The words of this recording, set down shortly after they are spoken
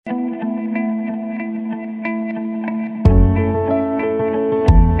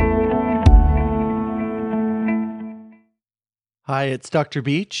Hi, it's Dr.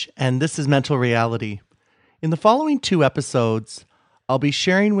 Beach, and this is Mental Reality. In the following 2 episodes, I'll be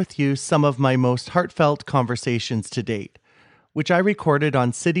sharing with you some of my most heartfelt conversations to date, which I recorded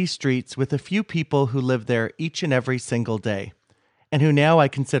on city streets with a few people who live there each and every single day, and who now I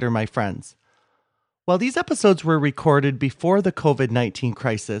consider my friends. While these episodes were recorded before the COVID-19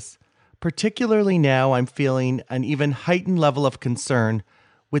 crisis, particularly now I'm feeling an even heightened level of concern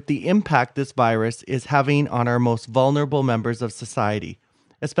with the impact this virus is having on our most vulnerable members of society,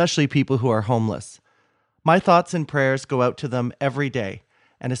 especially people who are homeless. My thoughts and prayers go out to them every day,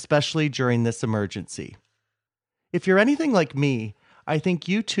 and especially during this emergency. If you're anything like me, I think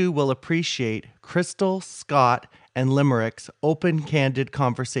you too will appreciate Crystal, Scott, and Limerick's open, candid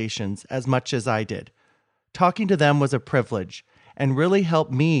conversations as much as I did. Talking to them was a privilege and really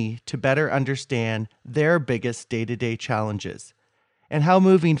helped me to better understand their biggest day-to-day challenges, and how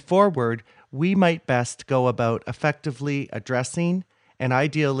moving forward, we might best go about effectively addressing and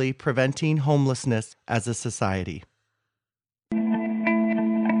ideally preventing homelessness as a society.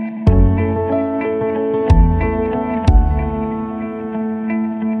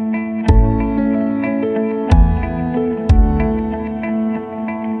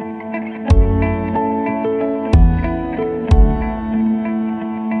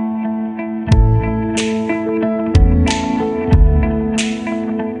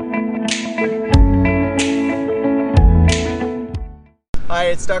 Hi,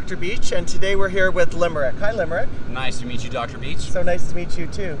 it's Dr. Beach, and today we're here with Limerick. Hi, Limerick. Nice to meet you, Dr. Beach. So nice to meet you,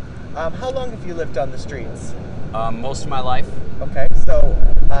 too. How long have you lived on the streets? Most of my life. Okay, so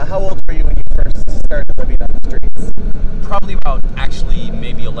how old were you when you first started living on the streets? Probably about,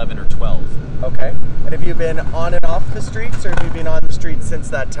 maybe 11 or 12. Okay, and have you been on and off the streets, or have you been on the streets since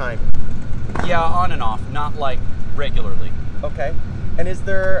that time? Yeah, on and off, not like regularly. Okay, and is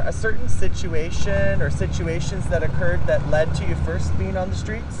there a certain situation or situations that occurred that led to you first being on the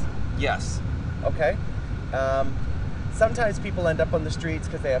streets? Yes. Okay. Sometimes people end up on the streets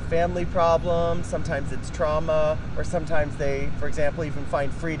because they have family problems, sometimes it's trauma, or sometimes they, for example, even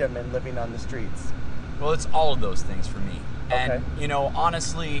find freedom in living on the streets. Well, it's all of those things for me. Okay. And,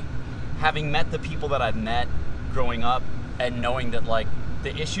 honestly, having met the people that I've met growing up and knowing that,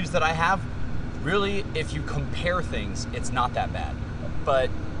 the issues that I have, really, if you compare things, it's not that bad.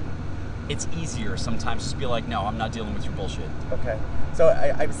 But it's easier sometimes to be like, no, I'm not dealing with your bullshit. Okay. So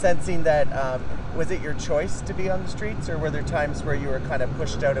I'm sensing that, was it your choice to be on the streets, or were there times where you were kind of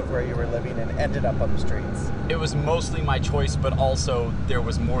pushed out of where you were living and ended up on the streets? It was mostly my choice, but also there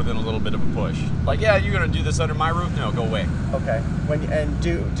was more than a little bit of a push. Like, yeah, you're going to do this under my roof? No, go away. Okay.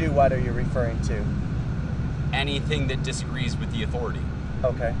 Do what are you referring to? Anything that disagrees with the authority.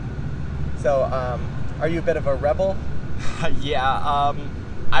 Okay. So, are you a bit of a rebel? Yeah,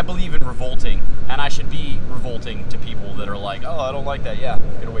 I believe in revolting, and I should be revolting to people that are like, oh, I don't like that. Yeah,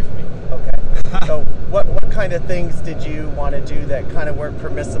 get away from me. Okay. So what kind of things did you want to do that kind of weren't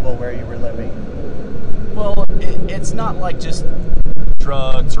permissible where you were living? Well, it's not like just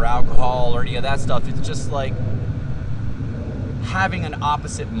drugs or alcohol or any of that stuff. It's just like having an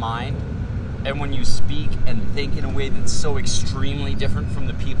opposite mind, and when you speak and think in a way that's so extremely different from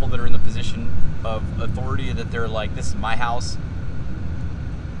the people that are in the position of authority that they're like, this is my house.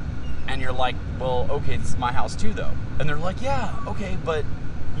 And you're like, well, okay, this is my house too, though. And they're like, yeah, okay, but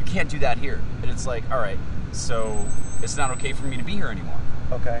you can't do that here. And it's like, all right, so it's not okay for me to be here anymore.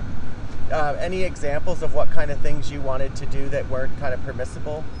 Okay. Any examples of what kind of things you wanted to do that weren't kind of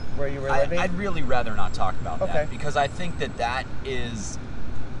permissible where you were living? I'd really rather not talk about Okay. that, because I think that is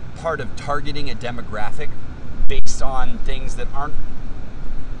part of targeting a demographic based on things that aren't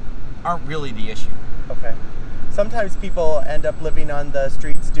really the issue. Okay. Sometimes people end up living on the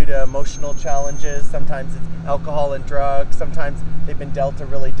streets due to emotional challenges. Sometimes it's alcohol and drugs. Sometimes they've been dealt a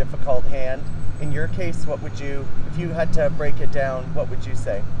really difficult hand. In your case, what would you, if you had to break it down, what would you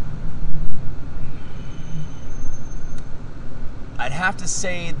say? I'd have to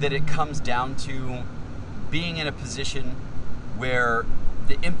say that it comes down to being in a position where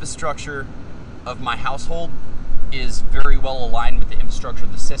the infrastructure of my household is very well aligned with the infrastructure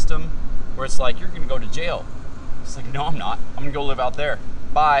of the system, where it's like, you're going to go to jail. It's like, no, I'm not. I'm going to go live out there.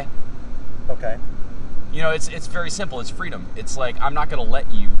 Bye. Okay. It's very simple. It's freedom. It's like, I'm not going to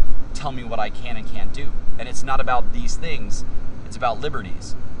let you tell me what I can and can't do. And it's not about these things. It's about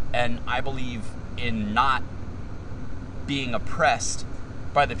liberties. And I believe in not being oppressed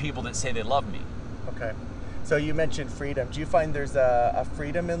by the people that say they love me. Okay. So you mentioned freedom. Do you find there's a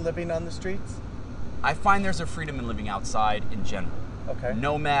freedom in living on the streets? I find there's a freedom in living outside in general. Okay.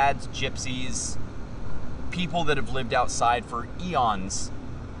 Nomads, gypsies, people that have lived outside for eons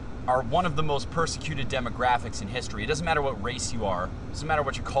are one of the most persecuted demographics in history. It doesn't matter what race you are. It doesn't matter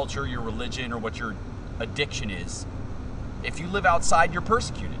what your culture, your religion, or what your addiction is. If you live outside, you're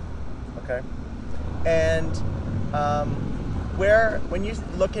persecuted. Okay. And when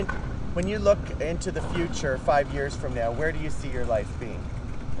you look into the future 5 years from now, where do you see your life being?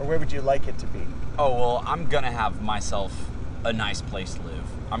 Or where would you like it to be? Oh, well, I'm going to have myself a nice place to live.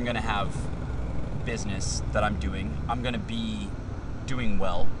 I'm going to have business that I'm doing. I'm going to be doing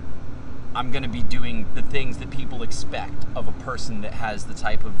well. I'm going to be doing the things that people expect of a person that has the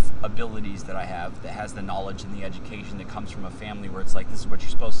type of abilities that I have, that has the knowledge and the education that comes from a family where it's like, this is what you're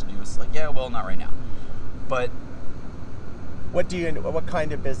supposed to do. It's like, yeah, well, not right now. But what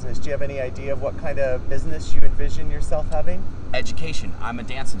kind of business? Do you have any idea of what kind of business you envision yourself having? Education. I'm a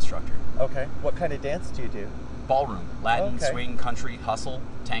dance instructor. Okay. What kind of dance do you do? Ballroom, Latin, Okay. swing, country, hustle,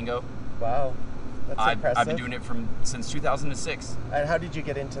 tango. Wow. That's impressive. I've been doing it since 2006. And how did you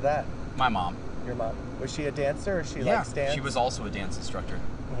get into that? My mom. Your mom. Was she a dancer or she Yeah, likes dance? she was also a dance instructor.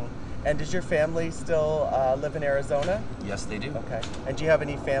 Mm-hmm. And does your family still live in Arizona? Yes, they do. Okay. And do you have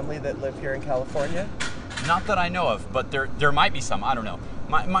any family that live here in California? Not that I know of, but there might be some. I don't know.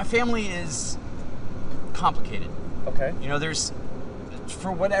 My family is complicated. Okay. You know,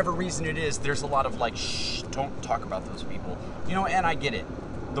 for whatever reason it is, there's a lot of like, shh, don't talk about those people. You know, and I get it.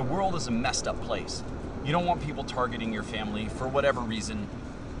 The world is a messed up place. You don't want people targeting your family for whatever reason.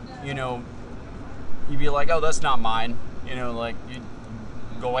 You know, you'd be like, oh, that's not mine. You know, like, you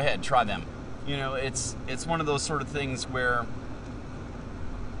go ahead, try them. You know, it's one of those sort of things where,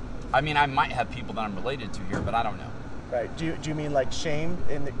 I mean, I might have people that I'm related to here, but I don't know. Right. Do you mean like shame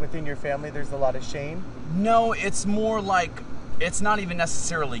within your family? There's a lot of shame? No, it's more like, it's not even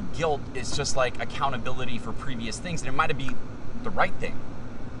necessarily guilt. It's just like accountability for previous things. And it might be the right thing.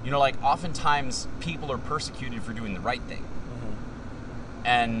 You know, like oftentimes people are persecuted for doing the right thing. Mm-hmm.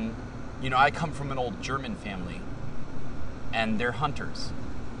 And, you know, I come from an old German family and they're hunters.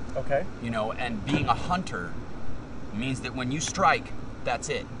 Okay. You know, and being a hunter means that when you strike, that's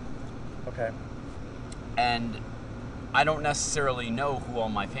it. Okay. And I don't necessarily know who all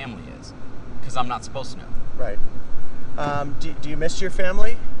my family is because I'm not supposed to know. Right. Do you miss your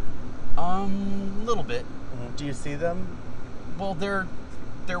family? A little bit. Mm-hmm. Do you see them? Well, they're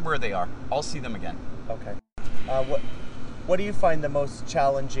where they are. I'll see them again. Okay. What do you find the most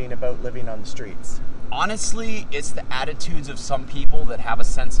challenging about living on the streets? Honestly, it's the attitudes of some people that have a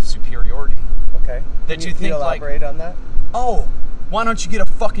sense of superiority. Okay. That Can you think like, elaborate on that? oh, why don't you get a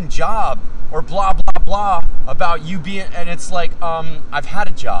fucking job? Or blah, blah, blah about you being, and it's like, I've had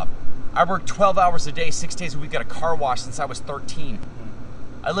a job. I work 12 hours a day, 6 days a week at a car wash since I was 13.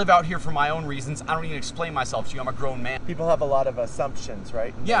 I live out here for my own reasons. I don't even explain myself to you. I'm a grown man. People have a lot of assumptions,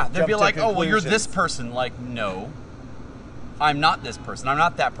 right? Yeah, They they'd be jump to like, oh, well, you're this conclusions. person. Like, no, I'm not this person. I'm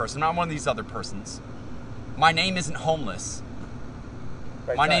not that person. I'm one of these other persons. My name isn't homeless.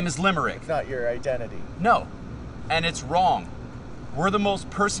 Right, My it's name not- is Limerick. It's not your identity. No, and it's wrong. We're the most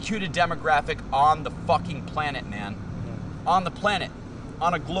persecuted demographic on the fucking planet, man. On the planet,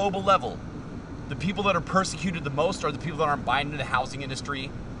 on a global level. The people that are persecuted the most are the people that aren't buying into the housing industry,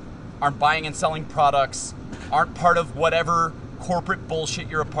 aren't buying and selling products, aren't part of whatever corporate bullshit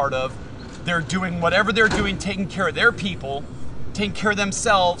you're a part of. They're doing whatever they're doing, taking care of their people, taking care of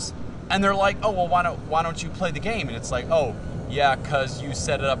themselves, and they're like, oh, well, why don't you play the game? And it's like, oh, yeah, because you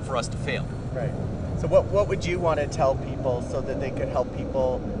set it up for us to fail. Right. So what would you want to tell people so that they could help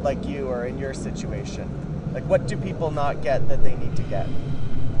people like you or in your situation? Like, what do people not get that they need to get?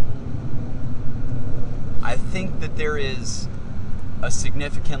 I think that there is a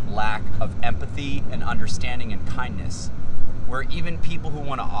significant lack of empathy and understanding and kindness, where even people who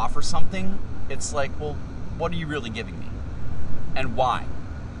want to offer something, it's like, well, what are you really giving me? And why?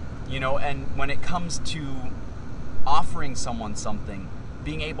 You know, and when it comes to offering someone something,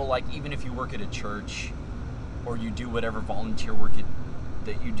 being able, like, even if you work at a church or you do whatever volunteer work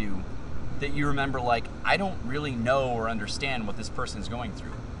that you do, that you remember, like, I don't really know or understand what this person's going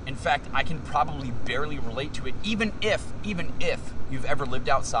through. In fact, I can probably barely relate to it, even if you've ever lived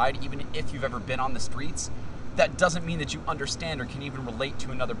outside, even if you've ever been on the streets. That doesn't mean that you understand or can even relate to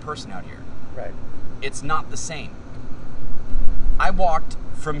another person out here. Right. It's not the same. I walked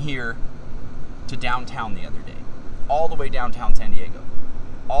from here to downtown the other day, all the way downtown San Diego,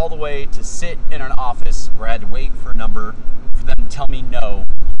 all the way to sit in an office where I had to wait for a number for them to tell me, no,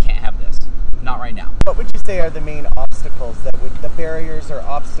 you can't have this. Not right now. What would you say are the main obstacles the barriers or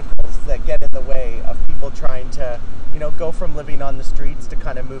obstacles that get in the way of people trying to, go from living on the streets to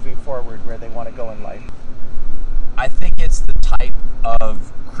kind of moving forward where they want to go in life? I think it's the type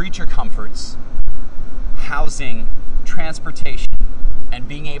of creature comforts, housing, transportation, and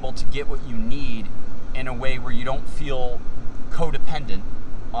being able to get what you need in a way where you don't feel codependent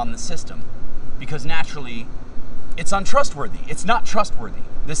on the system. Because naturally, it's untrustworthy. It's not trustworthy.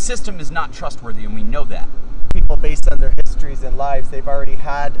 The system is not trustworthy, and we know that. People, based on their histories and lives, they've already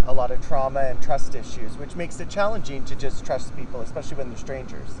had a lot of trauma and trust issues, which makes it challenging to just trust people, especially when they're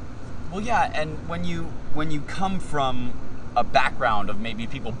strangers. Well, yeah, and when you come from a background of maybe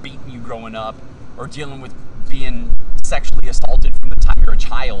people beating you growing up, or dealing with being sexually assaulted from the time you're a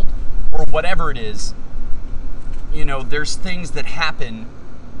child, or whatever it is, you know, there's things that happen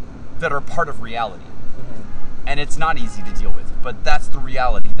that are part of reality. And it's not easy to deal with, but that's the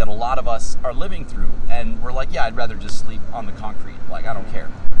reality that a lot of us are living through. And we're like, yeah, I'd rather just sleep on the concrete. Like, I don't care.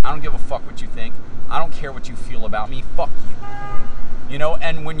 I don't give a fuck what you think. I don't care what you feel about me. Fuck you. You know,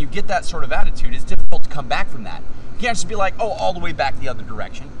 and when you get that sort of attitude, it's difficult to come back from that. You can't just be like, oh, all the way back the other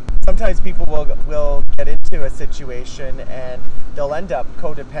direction. Sometimes people will get into a situation and they'll end up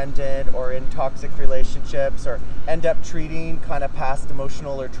codependent or in toxic relationships, or end up treating kind of past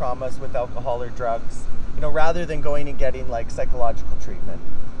emotional or traumas with alcohol or drugs, you know, rather than going and getting like psychological treatment.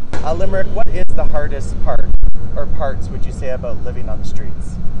 Limerick, what is the hardest part, or parts would you say, about living on the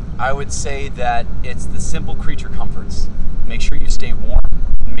streets? I would say that it's the simple creature comforts. Make sure you stay warm.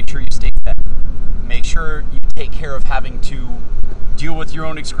 Make sure you stay fed. Make sure you take care of having to deal with your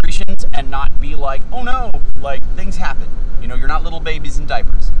own excretions and not be like, oh no, like things happen. You know, you're not little babies in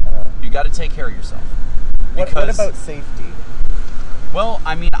diapers. You got to take care of yourself. What about safety? Well,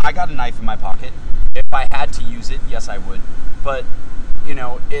 I mean, I got a knife in my pocket. If I had to use it, yes, I would. But, you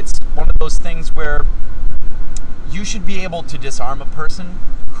know, it's one of those things where you should be able to disarm a person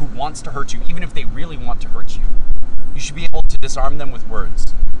who wants to hurt you, even if they really want to hurt you. You should be able to disarm them with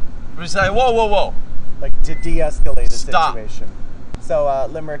words. You say, whoa, whoa, whoa. Like to de-escalate a Stop. situation. So,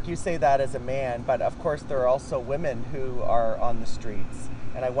 Limerick, you say that as a man, but of course there are also women who are on the streets.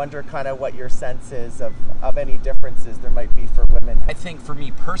 And I wonder kind of what your sense is of any differences there might be for women. I think for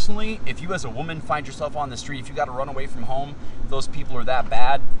me personally, if you as a woman find yourself on the street, if you got to run away from home, if those people are that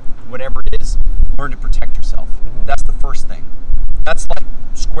bad, whatever it is, learn to protect yourself. That's the first thing. That's like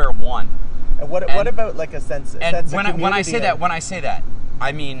square one. And what about like a sense and of when community? I say that,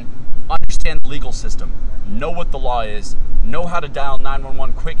 I mean understand the legal system, know what the law is, know how to dial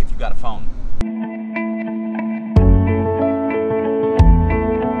 911 quick if you got a phone.